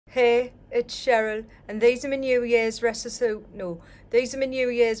Hey, it's Cheryl, and these are my New Year's these are my New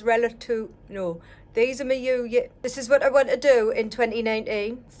Year's this is what I want to do in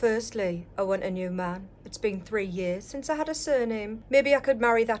 2019. Firstly, I want a new man. It's been 3 years since I had a surname. Maybe I could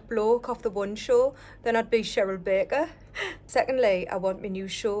marry that bloke off the One Show, then I'd be Cheryl Baker. Secondly, I want my new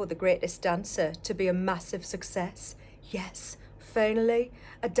show, The Greatest Dancer, to be a massive success. Yes, finally,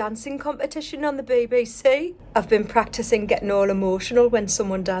 a dancing competition on the BBC. I've been practicing getting all emotional when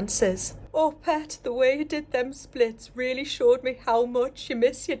someone dances. Oh, Pet, the way you did them splits really showed me how much you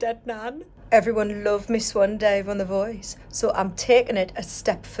miss your dead nan. Everyone loved me swan dive on The Voice, so I'm taking it a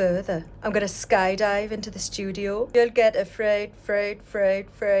step further. I'm gonna skydive into the studio. You'll get a fright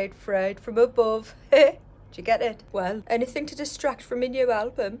from above. Do you get it? Well, anything to distract from my new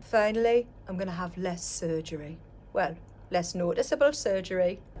album. Finally, I'm gonna have less surgery. Well, less noticeable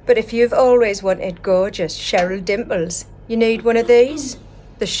surgery. But if you've always wanted gorgeous Cheryl dimples, you need one of these.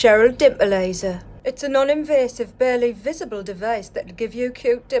 The Cheryl Dimpleizer. It's a non-invasive, barely visible device that'll give you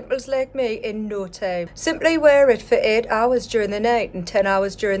cute dimples like me in no time. Simply wear it for 8 hours during the night and 10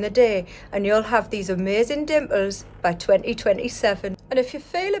 hours during the day, and you'll have these amazing dimples by 2027. And if you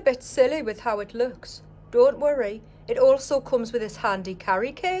feel a bit silly with how it looks, don't worry. It also comes with this handy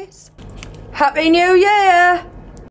carry case. Happy New Year!